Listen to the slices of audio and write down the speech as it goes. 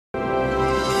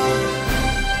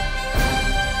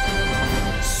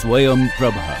Swayam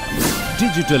Prabha.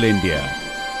 Digital India.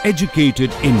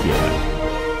 Educated India.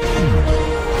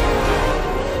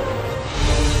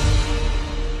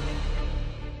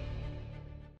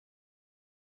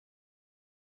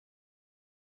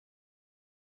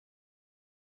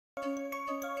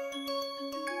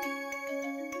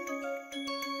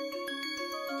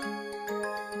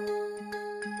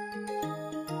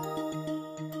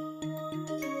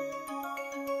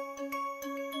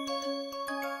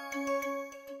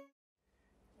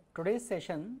 Today's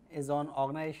session is on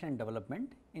organization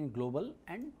development in global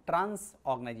and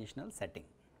trans-organizational setting.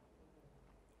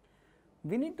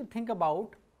 We need to think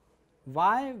about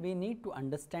why we need to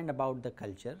understand about the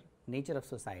culture, nature of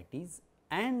societies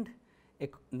and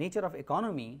nature of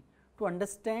economy to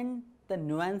understand the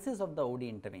nuances of the OD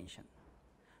intervention.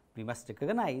 We must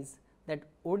recognize that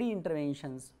OD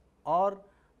interventions or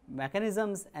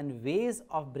mechanisms and ways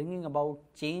of bringing about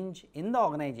change in the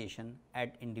organization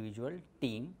at individual,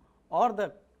 team or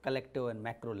the collective and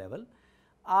macro level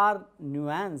are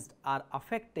nuanced, are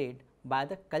affected by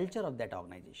the culture of that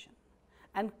organization,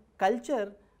 and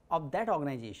culture of that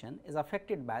organization is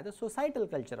affected by the societal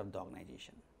culture of the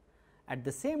organization. At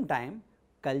the same time,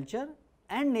 culture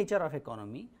and nature of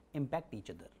economy impact each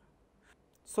other.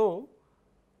 So,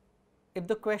 if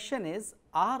the question is,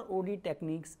 are OD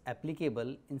techniques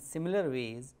applicable in similar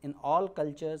ways in all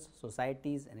cultures,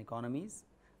 societies and economies?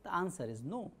 The answer is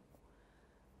no.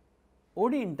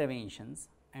 OD interventions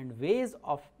and ways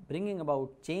of bringing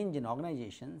about change in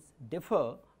organizations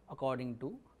differ according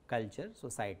to culture,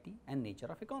 society and nature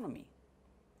of economy.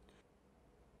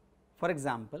 For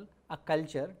example, a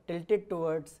culture tilted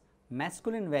towards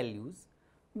masculine values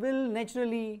will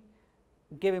naturally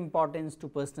give importance to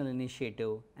personal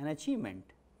initiative and achievement,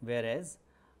 whereas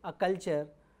a culture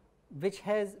which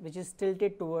is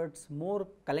tilted towards more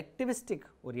collectivistic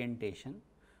orientation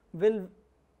will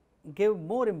give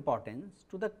more importance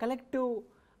to the collective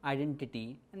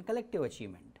identity and collective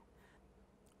achievement.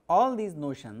 All these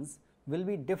notions will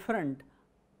be different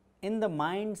in the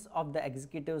minds of the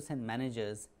executives and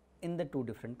managers in the two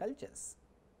different cultures.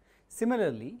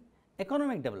 Similarly,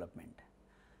 economic development.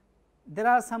 There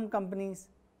are some companies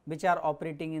which are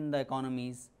operating in the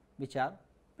economies which are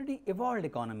pretty evolved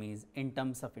economies in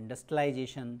terms of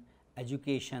industrialization,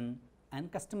 education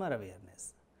and customer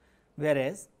awareness,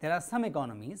 whereas there are some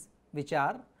economies which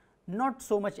are not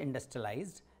so much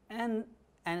industrialized and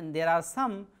there are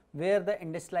some where the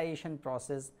industrialization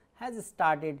process has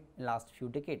started in last few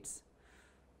decades.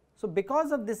 So,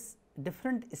 because of this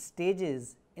different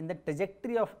stages in the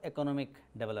trajectory of economic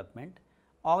development,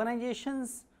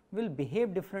 organizations will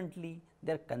behave differently,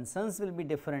 their concerns will be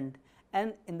different,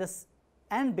 and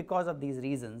because of these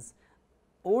reasons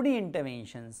OD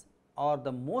interventions or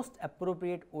the most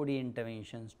appropriate OD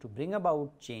interventions to bring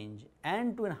about change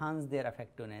and to enhance their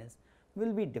effectiveness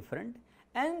will be different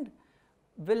and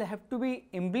will have to be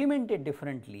implemented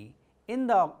differently in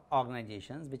the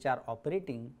organizations which are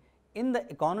operating in the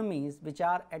economies which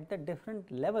are at the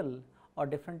different level or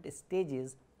different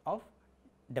stages of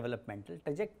developmental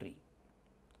trajectory.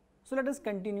 So, let us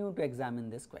continue to examine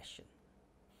this question.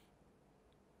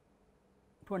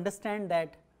 To understand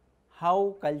that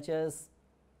how cultures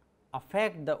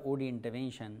affect the OD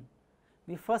intervention,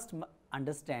 we first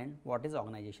understand what is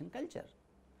organization culture.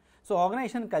 So,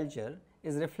 organization culture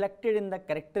is reflected in the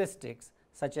characteristics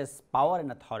such as power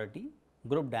and authority,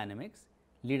 group dynamics,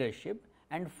 leadership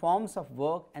and forms of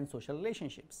work and social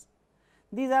relationships.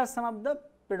 These are some of the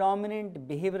predominant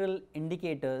behavioral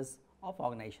indicators of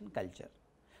organization culture.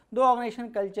 Though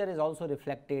organization culture is also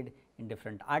reflected in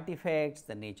different artifacts,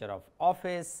 the nature of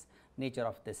office, nature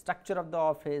of the structure of the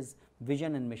office,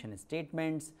 vision and mission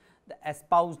statements, the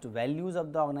espoused values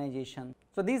of the organization.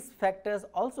 So, these factors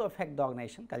also affect the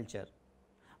organization culture.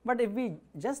 But if we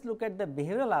just look at the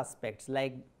behavioral aspects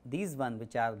like these one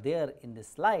which are there in this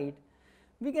slide,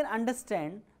 we can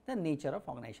understand the nature of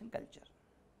organization culture.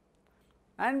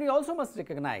 And we also must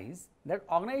recognize that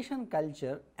organization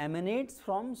culture emanates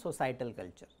from societal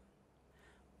culture.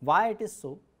 Why it is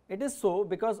so? It is so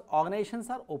because organizations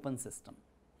are open system.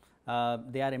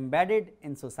 They are embedded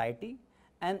in society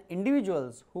and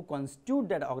individuals who constitute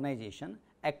that organization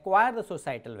acquire the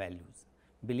societal values,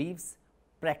 beliefs,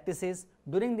 practices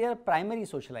during their primary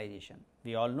socialization.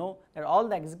 We all know that all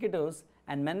the executives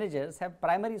and managers have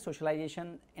primary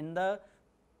socialization in the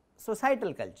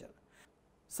societal culture.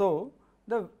 So,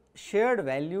 the shared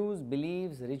values,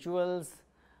 beliefs, rituals,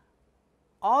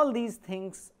 all these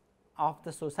things of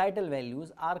the societal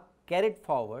values are carried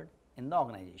forward in the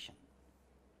organization.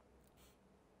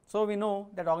 So, we know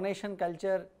that organization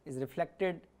culture is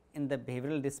reflected in the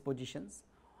behavioral dispositions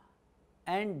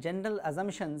and general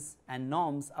assumptions and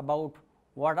norms about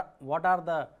what are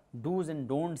the do's and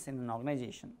don'ts in an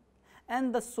organization,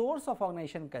 and the source of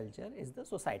organization culture is the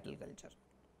societal culture.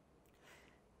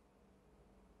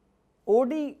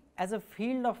 OD as a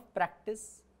field of practice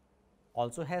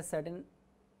also has certain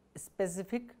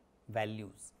specific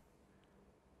values.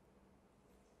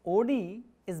 OD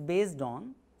is based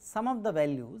on some of the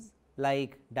values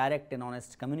like direct and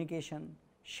honest communication,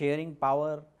 sharing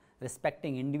power,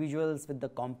 respecting individuals with the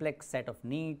complex set of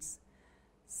needs,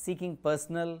 seeking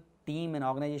personal, team and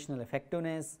organizational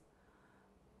effectiveness,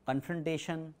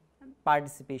 confrontation,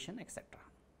 participation, etc.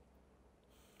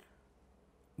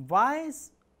 Why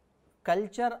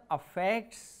culture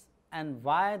affects and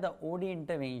why the OD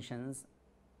interventions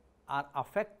are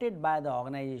affected by the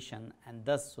organization and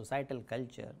thus societal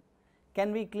culture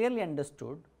can be clearly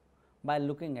understood by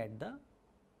looking at the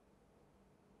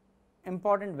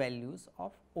important values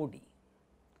of OD.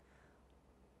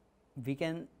 We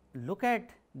can look at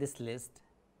this list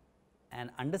and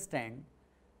understand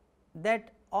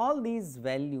that all these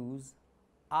values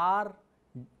are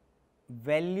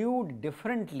valued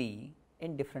differently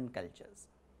in different cultures.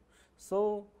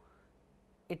 So,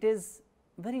 it is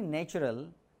very natural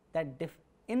that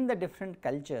in the different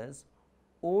cultures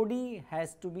OD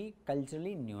has to be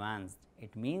culturally nuanced.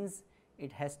 It means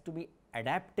it has to be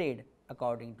adapted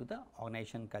according to the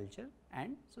organization culture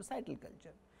and societal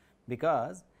culture,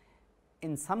 because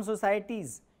in some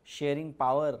societies sharing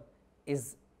power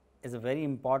is a very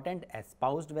important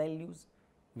espoused values,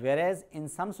 whereas in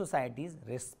some societies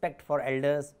respect for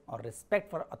elders or respect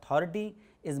for authority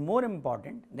is more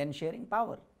important than sharing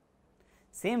power.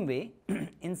 Same way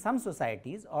in some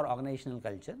societies or organizational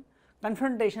culture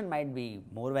confrontation might be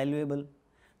more valuable,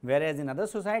 whereas in other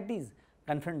societies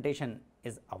confrontation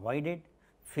is avoided,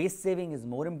 face saving is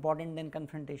more important than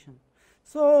confrontation.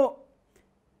 So,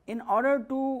 in order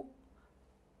to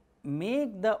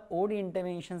make the OD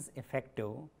interventions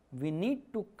effective, we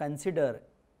need to consider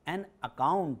and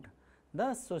account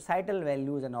the societal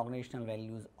values and organizational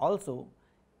values also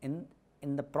in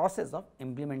the process of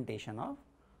implementation of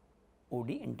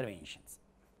OD interventions.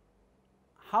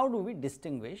 How do we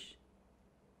distinguish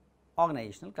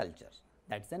organizational culture?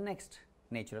 That is the next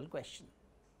natural question.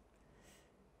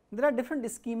 There are different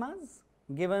schemas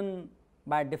given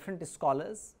by different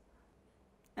scholars,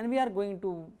 and we are going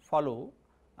to follow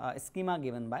a schema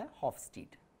given by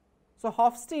Hofstede. So,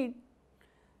 Hofstede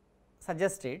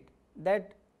suggested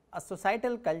that a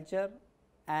societal culture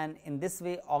and in this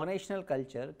way organizational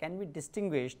culture can be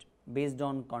distinguished based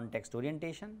on context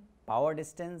orientation, power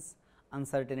distance,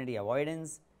 uncertainty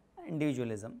avoidance,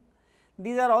 individualism.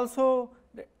 These are also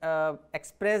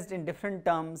expressed in different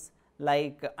terms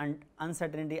like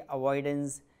uncertainty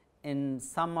avoidance in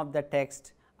some of the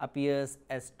text appears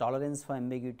as tolerance for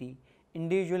ambiguity,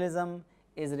 individualism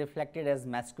is reflected as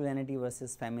masculinity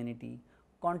versus femininity,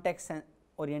 context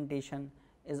orientation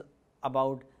is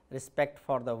about respect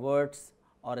for the words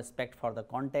or respect for the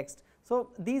context. So,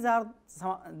 these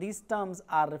terms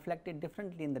are reflected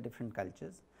differently in the different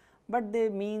cultures, but they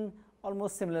mean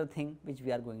almost similar thing which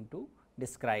we are going to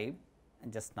describe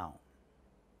just now.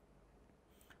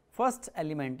 First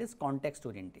element is context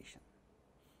orientation.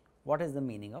 What is the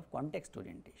meaning of context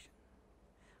orientation?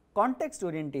 Context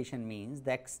orientation means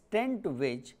the extent to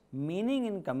which meaning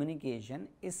in communication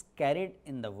is carried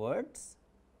in the words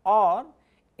or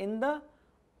in the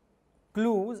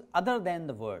clues other than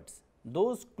the words.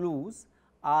 Those clues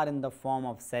are in the form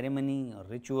of ceremony or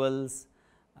rituals,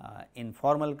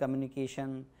 informal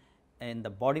communication, in the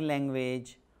body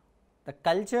language. The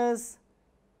cultures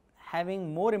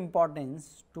having more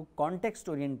importance to context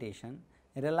orientation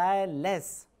rely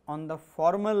less on the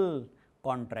formal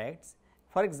contracts.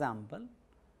 For example,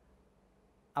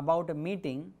 about a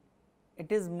meeting,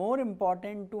 it is more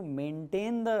important to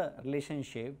maintain the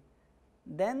relationship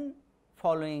than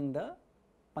following the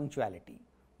punctuality.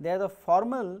 There the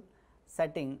formal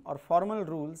setting or formal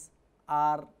rules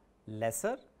are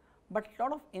lesser, but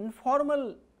lot of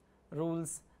informal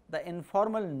rules, the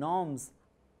informal norms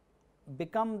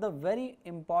become the very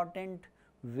important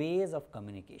ways of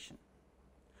communication.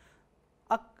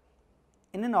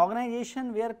 In an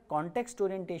organization where context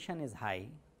orientation is high,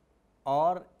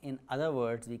 or in other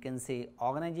words we can say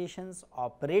organizations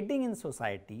operating in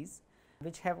societies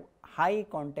which have high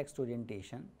context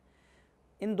orientation,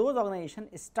 in those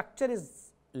organizations structure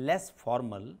is less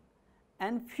formal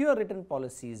and fewer written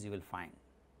policies you will find.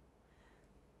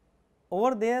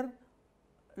 Over there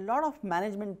a lot of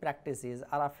management practices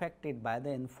are affected by the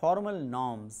informal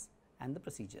norms and the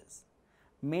procedures.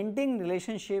 Maintaining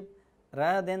relationship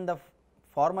rather than the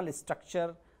formal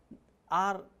structure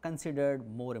are considered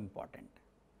more important.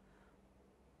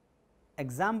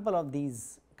 example of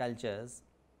these cultures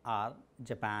are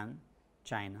Japan,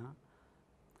 China,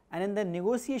 and in the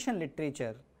negotiation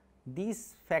literature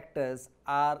these factors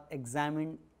are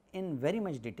examined in very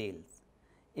much details.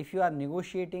 If you are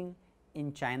negotiating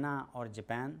in China or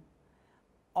Japan,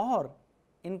 or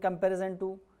in comparison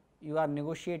to you are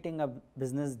negotiating a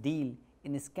business deal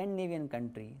in Scandinavian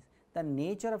countries, the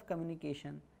nature of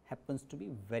communication happens to be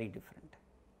very different.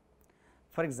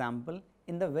 For example,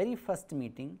 in the very first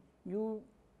meeting you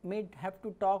may have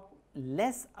to talk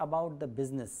less about the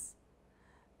business,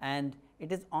 and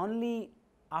it is only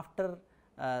after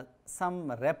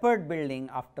some rapport building,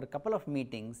 after a couple of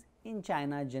meetings. In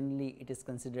China generally it is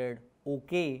considered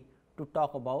okay to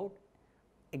talk about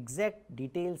exact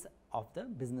details of the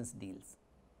business deals,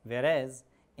 whereas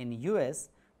in US,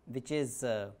 which is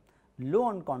low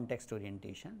on context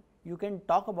orientation, you can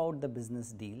talk about the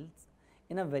business deals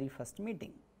in a very first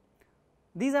meeting.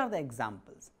 These are the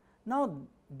examples. Now,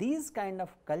 these kind of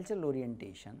cultural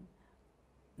orientation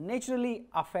naturally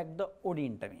affect the OD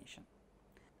intervention.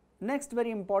 Next very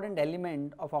important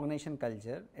element of organization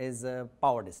culture is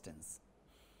power distance.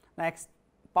 Next,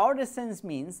 power distance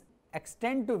means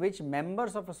extent to which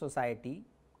members of a society,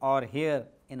 or here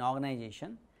in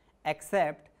organization,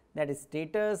 accept that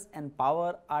status and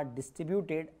power are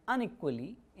distributed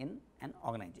unequally in an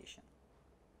organization.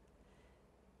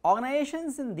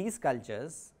 Organizations in these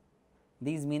cultures,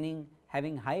 these meaning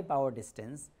having high power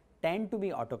distance, tend to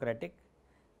be autocratic,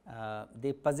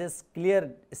 they possess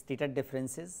clear status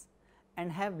differences and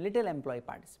have little employee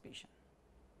participation.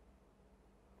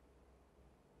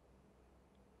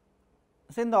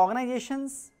 So, in the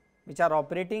organizations which are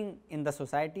operating in the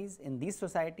societies, in these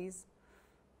societies,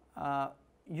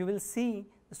 you will see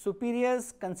the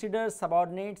superiors consider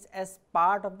subordinates as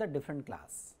part of the different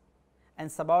class,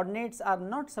 and subordinates are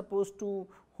not supposed to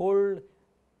hold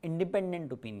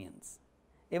independent opinions.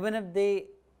 Even if they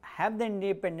have the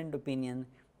independent opinion,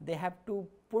 they have to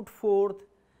put forth,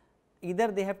 either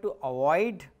they have to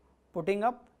avoid putting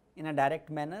up in a direct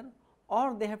manner,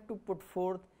 or they have to put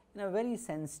forth in a very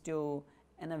sensitive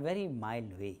and a very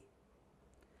mild way.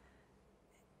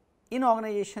 In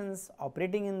organizations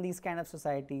operating in these kind of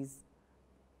societies,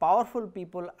 powerful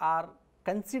people are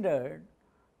considered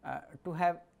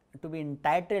to be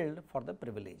entitled for the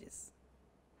privileges.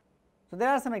 So, there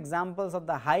are some examples of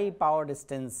the high power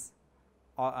distance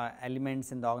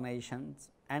elements in the organizations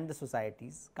and the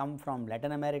societies come from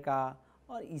Latin America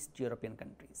or East European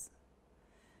countries,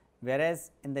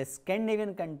 whereas in the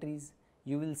Scandinavian countries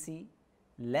you will see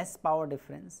less power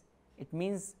difference. It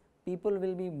means people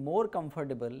will be more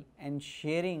comfortable and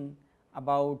sharing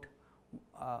about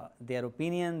their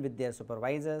opinion with their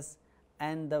supervisors,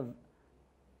 and the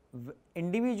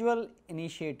individual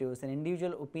initiatives and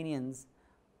individual opinions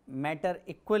matter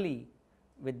equally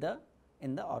with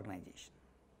in the organization.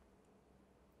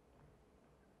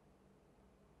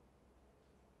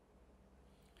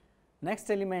 Next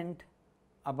element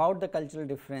about the cultural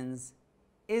difference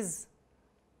is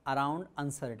around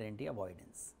uncertainty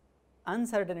avoidance.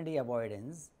 Uncertainty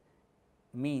avoidance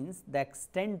means the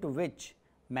extent to which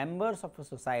members of a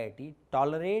society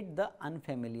tolerate the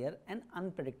unfamiliar and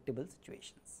unpredictable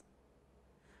situations.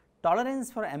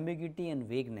 Tolerance for ambiguity and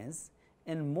vagueness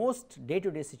in most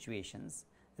day-to-day situations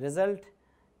result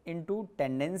into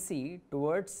tendency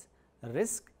towards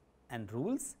risk and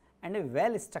rules and a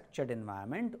well structured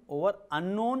environment over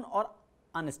unknown or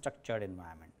unstructured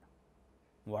environment.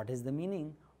 What is the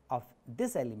meaning of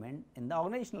this element in the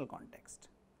organizational context?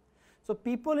 So,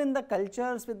 people in the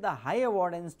cultures with the high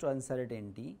avoidance to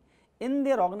uncertainty in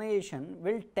their organization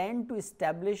will tend to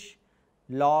establish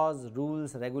laws,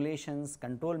 rules, regulations,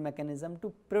 control mechanism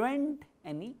to prevent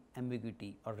any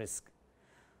ambiguity or risk.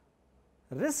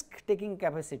 Risk taking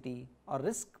capacity or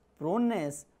risk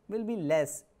proneness will be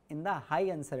less in the high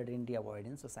uncertainty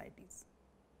avoidance societies.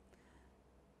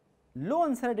 Low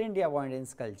uncertainty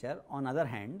avoidance culture, on other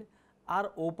hand,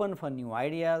 are open for new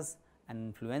ideas and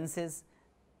influences.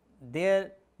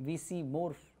 There we see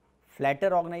more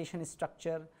flatter organization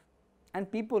structure,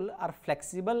 and people are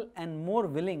flexible and more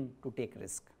willing to take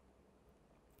risk.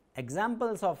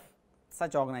 Examples of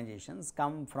such organizations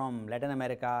come from Latin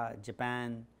America,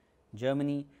 Japan,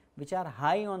 Germany, which are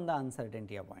high on the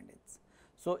uncertainty avoidance.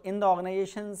 So, in the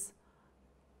organizations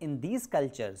in these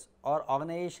cultures or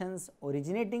organizations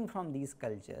originating from these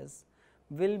cultures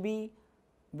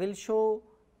will show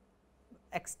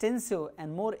extensive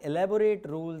and more elaborate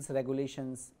rules,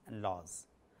 regulations and laws,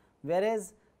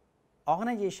 whereas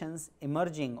organizations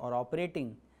emerging or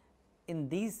operating in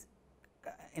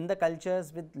the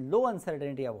cultures with low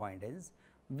uncertainty avoidance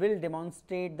will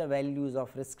demonstrate the values of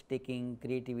risk taking,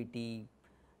 creativity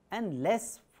and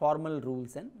less formal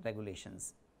rules and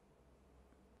regulations.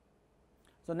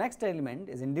 So, next element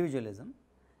is individualism.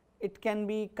 It can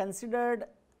be considered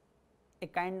a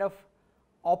kind of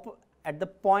at the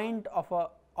point of a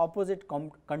opposite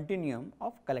continuum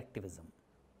of collectivism.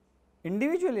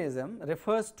 Individualism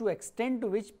refers to extent to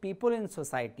which people in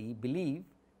society believe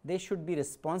they should be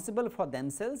responsible for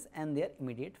themselves and their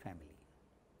immediate family.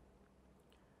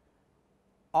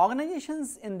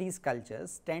 Organizations in these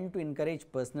cultures tend to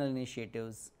encourage personal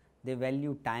initiatives, they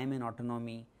value time and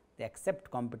autonomy, they accept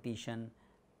competition,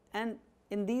 and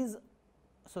in these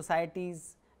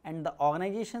societies and the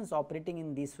organizations operating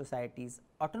in these societies,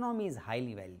 autonomy is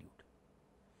highly valued.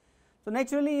 So,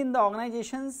 naturally in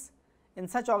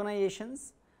such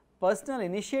organizations, personal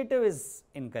initiative is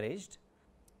encouraged,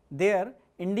 there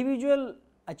individual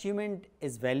achievement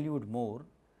is valued more,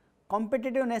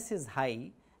 competitiveness is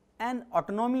high, and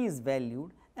autonomy is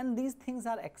valued, and these things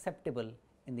are acceptable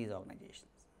in these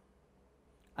organizations.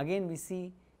 Again we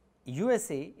see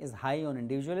USA is high on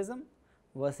individualism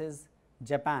versus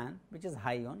Japan, which is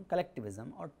high on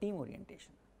collectivism or team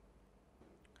orientation.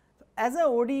 So, as a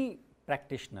OD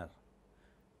practitioner,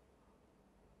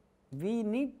 we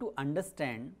need to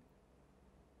understand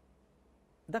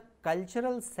the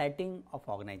cultural setting of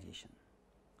organization.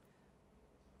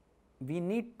 We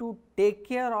need to take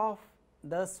care of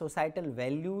the societal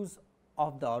values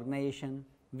of the organization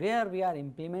where we are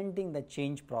implementing the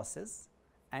change process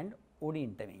and OD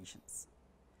interventions.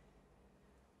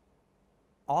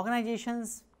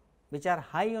 Organizations which are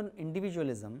high on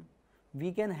individualism,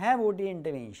 we can have OD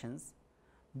interventions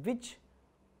which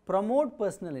promote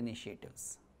personal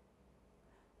initiatives.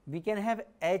 We can have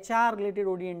HR related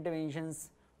OD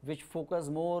interventions which focus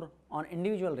more on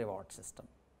individual reward system.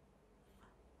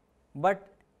 But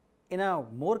in a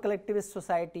more collectivist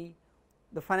society,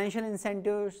 the financial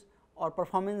incentives or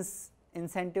performance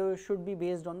incentives should be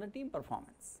based on the team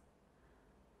performance.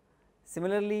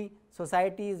 Similarly,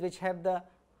 societies which have the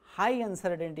high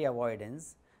uncertainty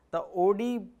avoidance, the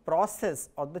OD process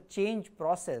or the change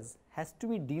process has to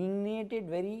be delineated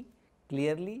very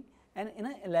clearly and in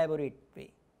an elaborate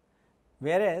way.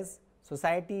 Whereas,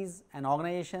 societies and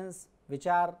organizations which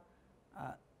are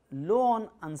low on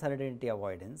uncertainty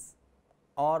avoidance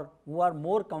or who are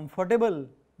more comfortable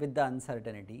with the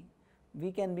uncertainty,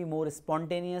 we can be more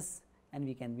spontaneous and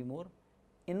we can be more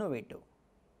innovative.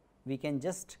 We can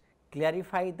just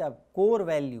clarify the core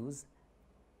values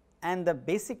and the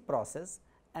basic process,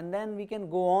 and then we can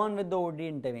go on with the OD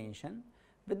intervention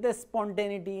with the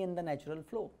spontaneity and the natural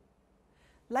flow.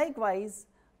 Likewise,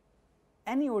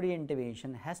 any OD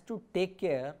intervention has to take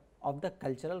care of the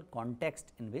cultural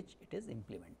context in which it is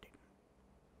implemented.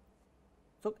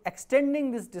 So,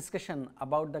 extending this discussion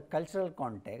about the cultural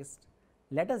context,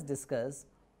 let us discuss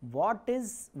what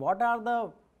are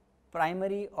the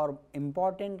primary or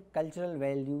important cultural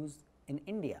values in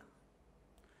India.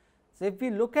 So, if we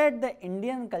look at the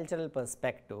Indian cultural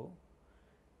perspective,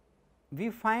 we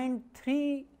find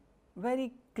three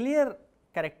very clear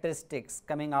characteristics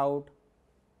coming out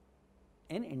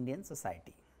in Indian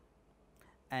society,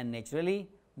 and naturally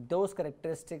those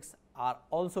characteristics are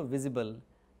also visible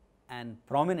and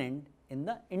prominent in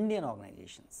the Indian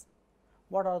organizations.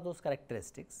 What are those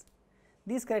characteristics?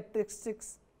 These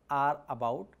characteristics are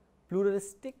about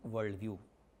pluralistic worldview.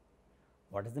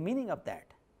 What is the meaning of that?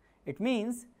 It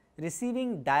means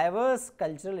receiving diverse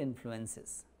cultural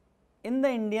influences. In the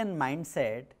Indian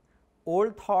mindset,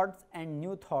 old thoughts and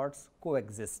new thoughts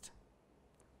coexist.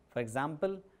 For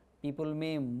example, people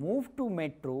may move to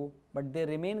metro, but they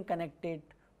remain connected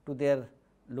to their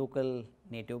local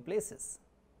native places.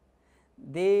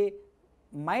 They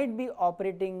might be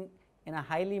operating in a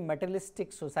highly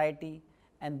materialistic society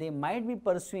and they might be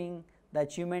pursuing the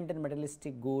achievement and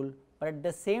materialistic goal, but at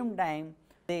the same time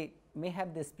they may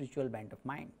have the spiritual bent of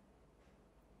mind.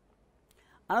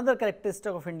 Another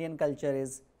characteristic of Indian culture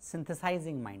is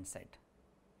synthesizing mindset.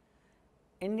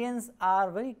 Indians are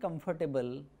very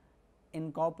comfortable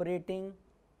incorporating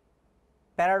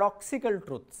paradoxical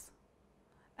truths,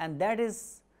 and that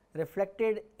is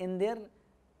reflected in their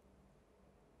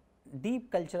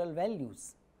deep cultural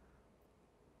values.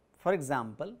 For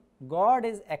example, God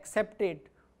is accepted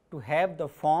to have the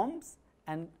forms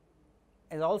and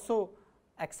is also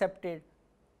accepted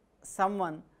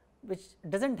someone which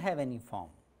does not have any form.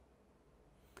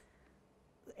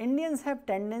 Indians have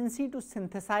tendency to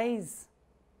synthesize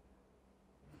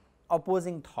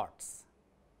opposing thoughts,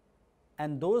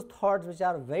 and those thoughts which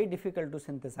are very difficult to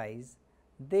synthesize,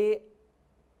 they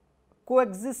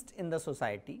coexist in the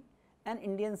society, and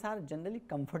Indians are generally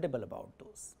comfortable about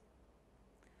those.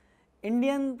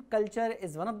 Indian culture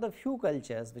is one of the few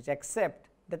cultures which accept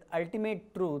that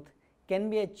ultimate truth can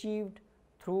be achieved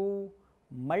through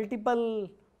multiple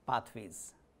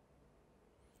pathways.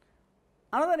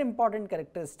 Another important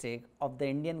characteristic of the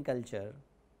Indian culture,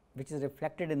 which is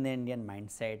reflected in the Indian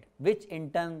mindset, which in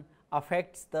turn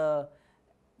affects the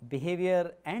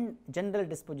behavior and general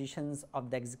dispositions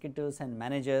of the executives and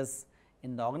managers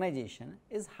in the organization,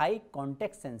 is high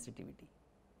context sensitivity.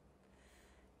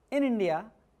 In India,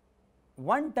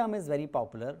 one term is very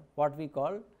popular, what we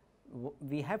call,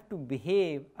 we have to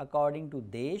behave according to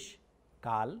Desh,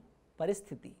 Kal,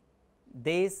 Paristhiti.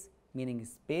 Desh meaning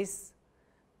space,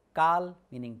 Kal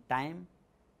meaning time,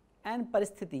 and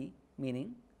Paristhiti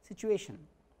meaning situation.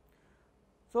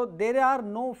 So, there are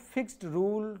no fixed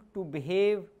rule to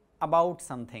behave about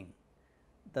something.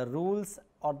 The rules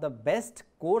or the best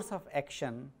course of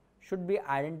action should be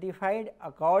identified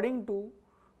according to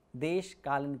Desh,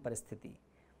 Kal and Paristhiti.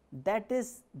 That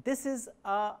is, this is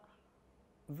a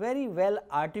very well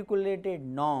articulated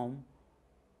norm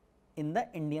in the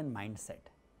Indian mindset.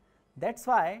 That is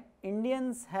why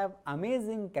Indians have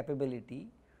amazing capability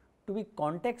to be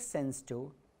context sensitive,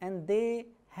 and they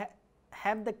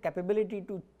have the capability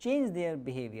to change their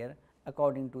behavior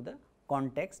according to the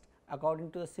context,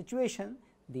 according to the situation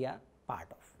they are part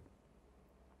of.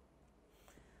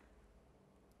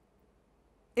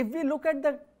 If we look at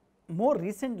the more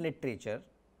recent literature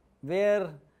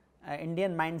where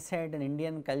Indian mindset and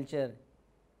Indian culture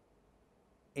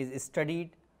is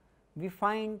studied, we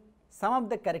find some of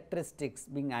the characteristics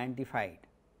being identified,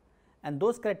 and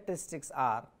those characteristics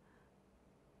are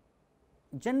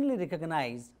generally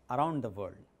recognized around the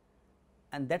world,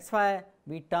 and that is why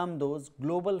we term those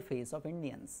global face of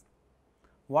Indians.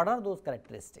 What are those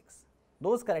characteristics?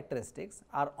 Those characteristics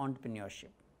are entrepreneurship.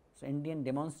 So, Indian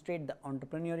demonstrate the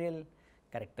entrepreneurial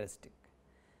characteristic.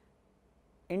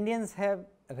 Indians have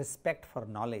respect for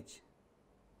knowledge.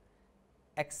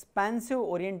 Expansive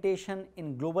orientation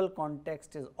in global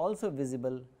context is also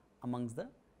visible amongst the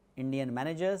Indian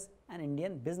managers and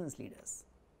Indian business leaders.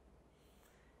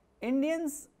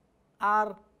 Indians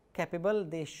are capable,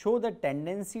 they show the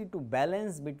tendency to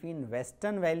balance between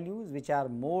Western values, which are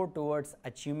more towards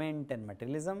achievement and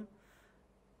materialism,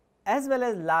 as well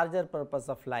as larger purpose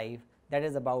of life, that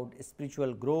is about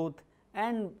spiritual growth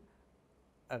and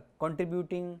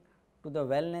contributing to the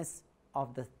wellness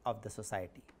of the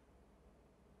society.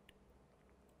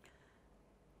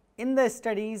 In the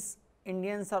studies,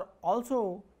 Indians are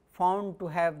also found to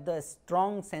have the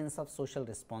strong sense of social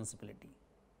responsibility.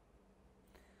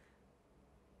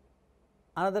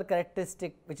 Another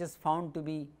characteristic which is found to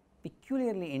be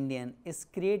peculiarly Indian is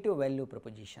creative value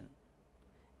proposition.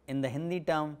 In the Hindi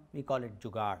term, we call it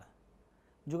jugaad.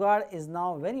 Jugaad is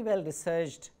now very well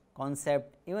researched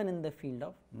concept even in the field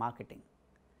of marketing.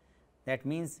 That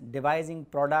means devising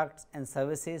products and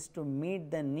services to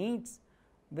meet the needs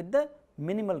with the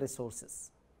minimal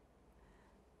resources.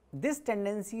 This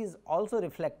tendency is also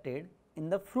reflected in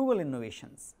the frugal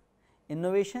innovations,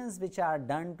 innovations which are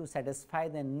done to satisfy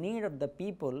the need of the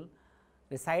people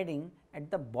residing at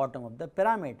the bottom of the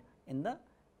pyramid in the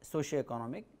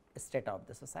socio-economic strata of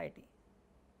the society.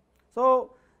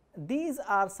 So, these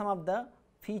are some of the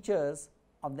features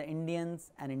of the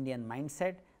Indians and Indian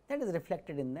mindset that is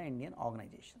reflected in the Indian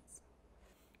organizations.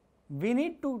 We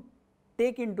need to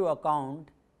take into account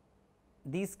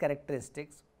these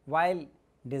characteristics while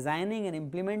designing and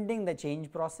implementing the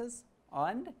change process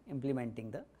and implementing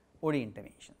the OD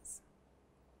interventions.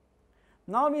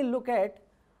 Now, we will look at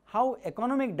how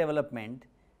economic development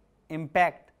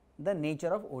impact the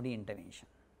nature of OD intervention.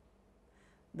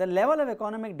 The level of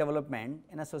economic development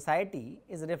in a society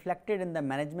is reflected in the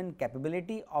management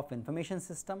capability of information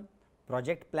system,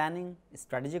 project planning,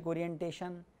 strategic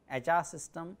orientation, HR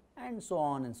system and so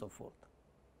on and so forth.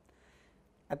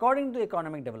 According to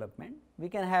economic development, we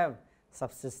can have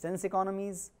subsistence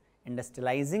economies,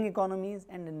 industrializing economies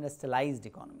and industrialized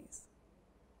economies.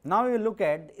 Now, we will look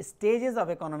at the stages of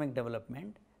economic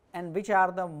development and which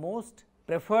are the most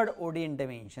preferred OD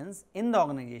interventions in the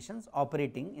organizations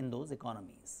operating in those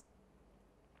economies.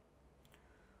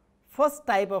 First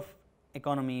type of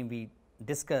economy we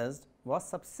discussed was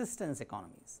subsistence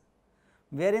economies,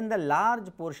 wherein the large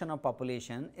portion of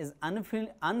population is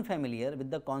unfamiliar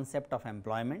with the concept of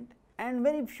employment and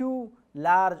very few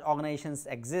large organizations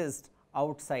exist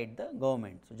outside the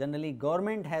government. So, generally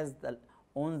government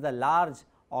owns the large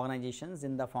organizations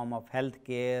in the form of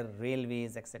healthcare,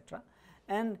 railways, etc.,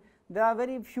 and there are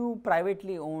very few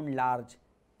privately owned large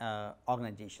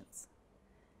organizations.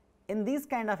 In these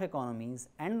kind of economies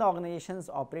and the organizations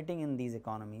operating in these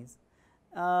economies,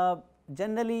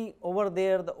 generally over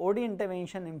there the OD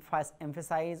intervention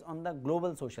emphasize on the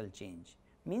global social change,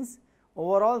 means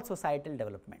overall societal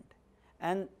development,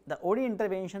 and the OD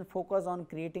intervention focus on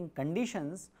creating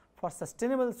conditions for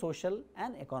sustainable social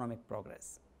and economic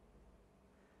progress.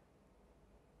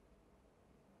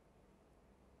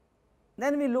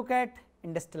 Then we look at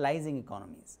industrializing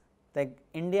economies, like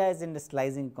India is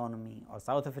industrializing economy or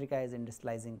South Africa is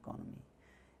industrializing economy.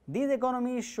 These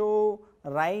economies show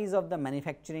rise of the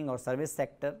manufacturing or service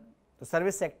sector. The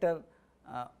service sector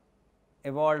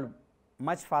evolved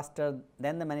much faster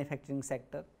than the manufacturing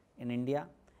sector in India.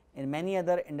 In many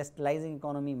other industrializing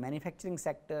economy, manufacturing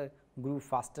sector grew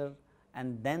faster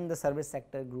and then the service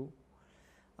sector grew.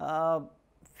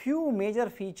 Few major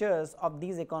features of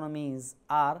these economies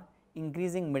are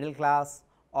increasing middle class,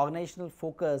 organizational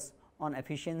focus on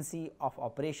efficiency of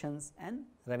operations and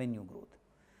revenue growth.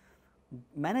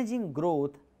 Managing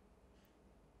growth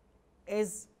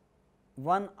is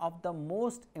one of the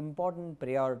most important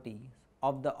priorities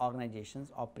of the organizations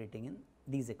operating in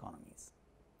these economies.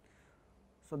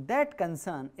 So, that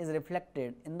concern is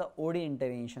reflected in the OD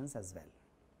interventions as well.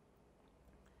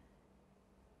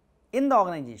 In the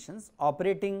organizations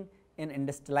operating in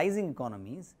industrializing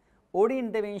economies, OD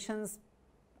interventions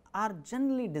are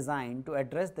generally designed to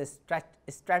address the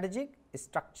strategic,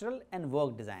 structural and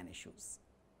work design issues.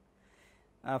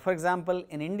 For example,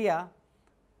 in India,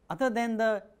 other than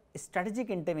the strategic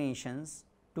interventions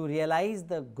to realize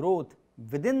the growth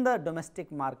within the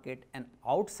domestic market and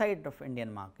outside of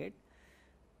Indian market,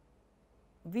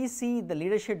 we see the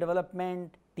leadership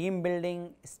development, team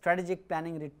building, strategic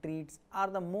planning retreats are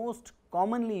the most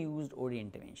commonly used OD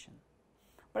intervention.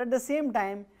 But at the same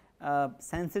time,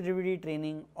 sensitivity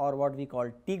training or what we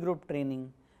call T group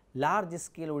training, large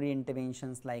scale OD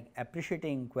interventions like appreciative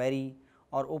inquiry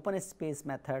or open space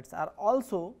methods are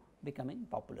also becoming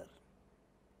popular.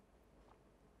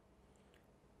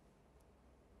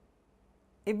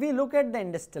 If we look at the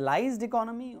industrialized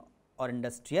economy or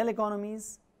industrial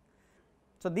economies,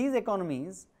 so these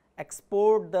economies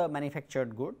export the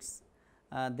manufactured goods,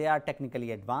 they are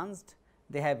technically advanced,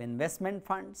 they have investment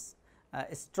funds,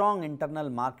 a strong internal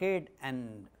market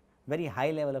and very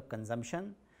high level of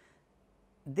consumption.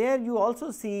 There you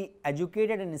also see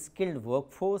educated and skilled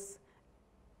workforce,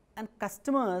 and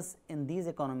customers in these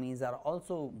economies are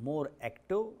also more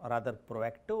active or rather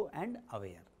proactive and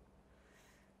aware.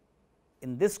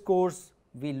 In this course,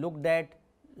 we looked at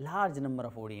large number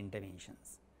of OD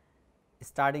interventions,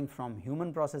 starting from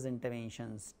human process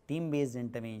interventions, team based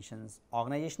interventions,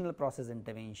 organizational process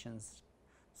interventions,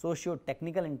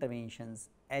 socio-technical interventions,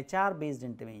 HR based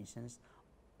interventions,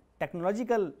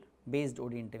 technological based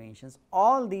OD interventions.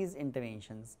 All these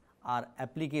interventions are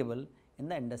applicable in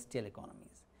the industrial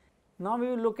economies. Now, we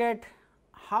will look at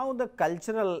how the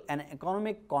cultural and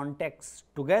economic contexts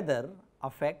together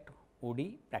affect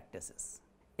OD practices.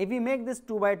 If we make this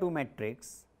 2 by 2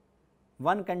 matrix,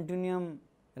 one continuum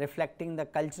reflecting the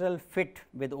cultural fit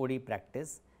with OD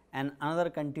practice and another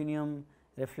continuum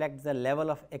reflects the level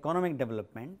of economic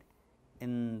development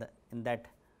in that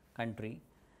country,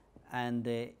 and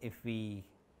if we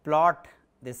plot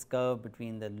this curve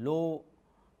between the low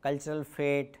cultural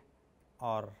fit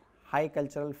or high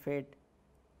cultural fit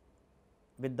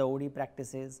with the OD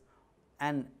practices,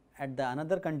 and at the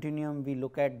another continuum we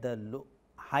look at the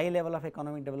high level of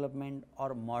economic development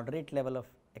or moderate level of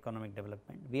economic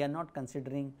development. We are not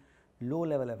considering low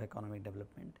level of economic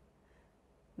development.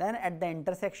 Then at the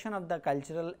intersection of the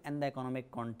cultural and the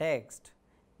economic context,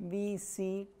 we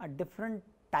see a different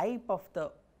type of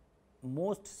the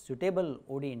most suitable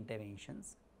OD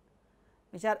interventions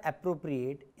which are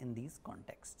appropriate in these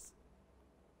contexts.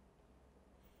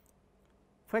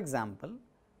 For example,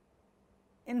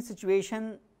 in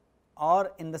situation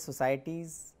or in the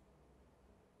societies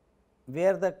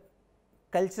where the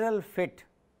cultural fit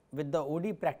with the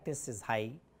OD practice is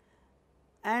high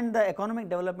and the economic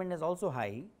development is also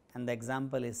high, and the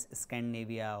example is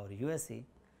Scandinavia or USA,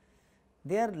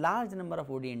 there large number of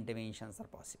OD interventions are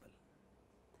possible,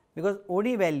 because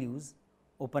OD values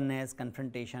openness,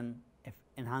 confrontation,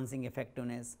 enhancing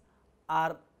effectiveness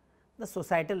are the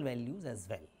societal values as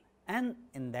well, and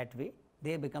in that way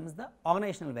they becomes the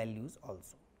organizational values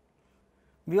also.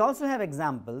 We also have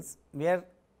examples where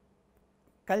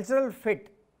cultural fit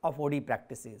of OD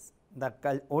practices, the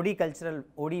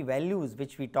OD values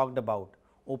which we talked about,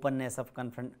 openness of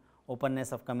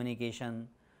communication,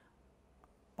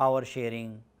 power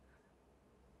sharing,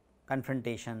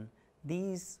 confrontation,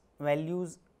 these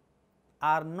values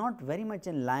are not very much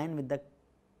in line with the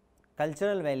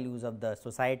cultural values of the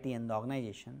society and the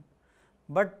organization,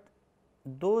 but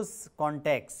those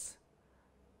contexts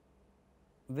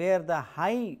where the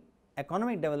high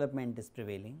economic development is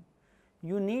prevailing,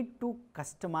 you need to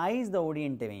customize the OD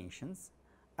interventions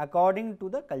according to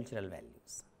the cultural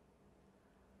values.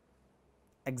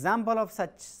 Example of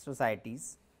such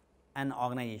societies and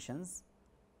organizations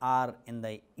are in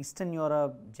the Eastern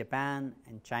Europe, Japan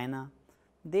and China.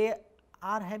 They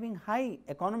are having high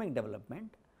economic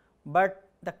development, but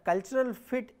the cultural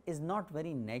fit is not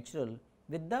very natural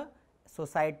with the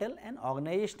societal and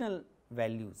organizational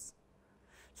values.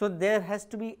 So, there has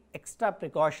to be extra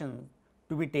precaution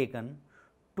to be taken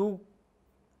to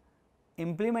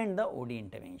implement the OD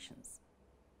interventions,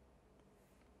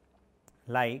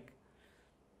 like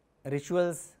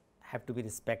rituals have to be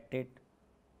respected,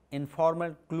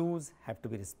 informal clues have to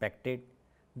be respected,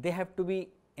 they have to be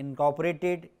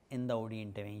incorporated in the OD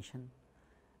intervention.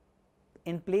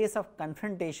 In place of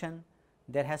confrontation,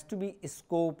 there has to be a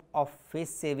scope of face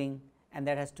saving, and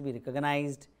that has to be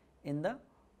recognized in the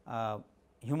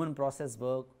human process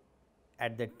work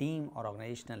at the team or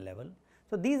organizational level.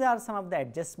 So, these are some of the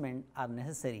adjustments are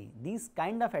necessary, these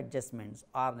kind of adjustments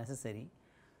are necessary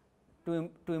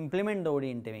to implement the OD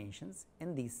interventions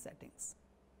in these settings.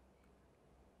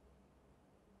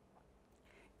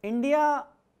 India,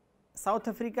 South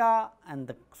Africa and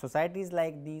the societies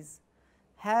like these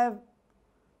have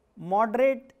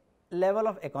moderate level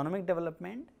of economic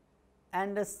development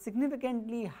and a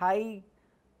significantly high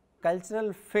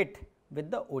cultural fit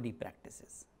with the OD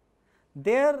practices.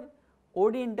 Their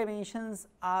OD interventions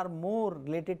are more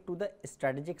related to the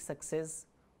strategic success,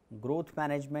 growth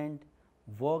management,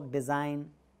 work design,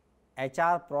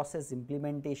 HR process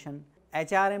implementation,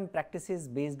 HRM practices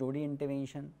based OD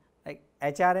intervention. Like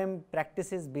HRM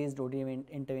practices based OD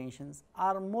interventions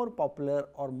are more popular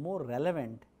or more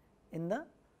relevant in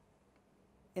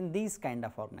these kind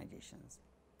of organizations.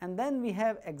 And then we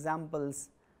have examples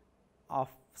of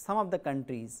some of the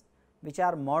countries which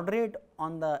are moderate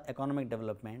on the economic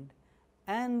development,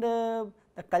 and the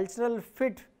cultural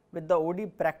fit with the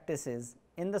OD practices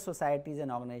in the societies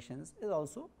and organizations is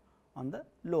also on the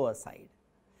lower side.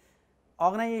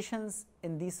 Organizations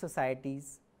in these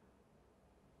societies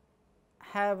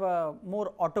have a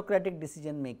more autocratic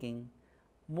decision making,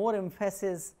 more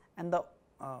emphasis, and the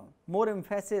more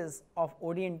emphasis of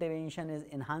OD intervention is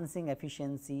enhancing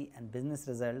efficiency and business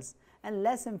results, and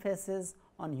less emphasis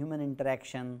on human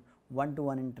interaction,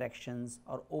 one-to-one interactions,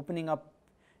 or opening up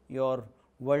your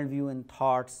worldview and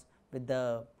thoughts with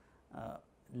the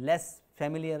less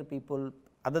familiar people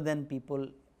other than people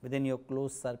within your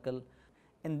close circle.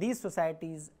 In these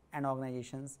societies and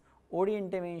organizations, OD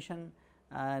intervention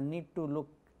need to look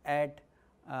at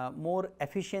more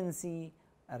efficiency,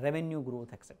 revenue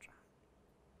growth, etc.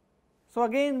 So,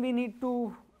 again we need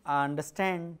to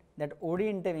understand that OD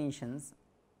interventions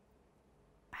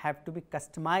have to be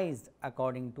customized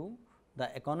according to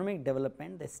the economic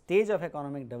development, the stage of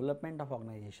economic development of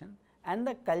organization and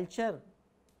the culture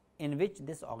in which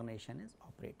this organization is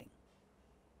operating.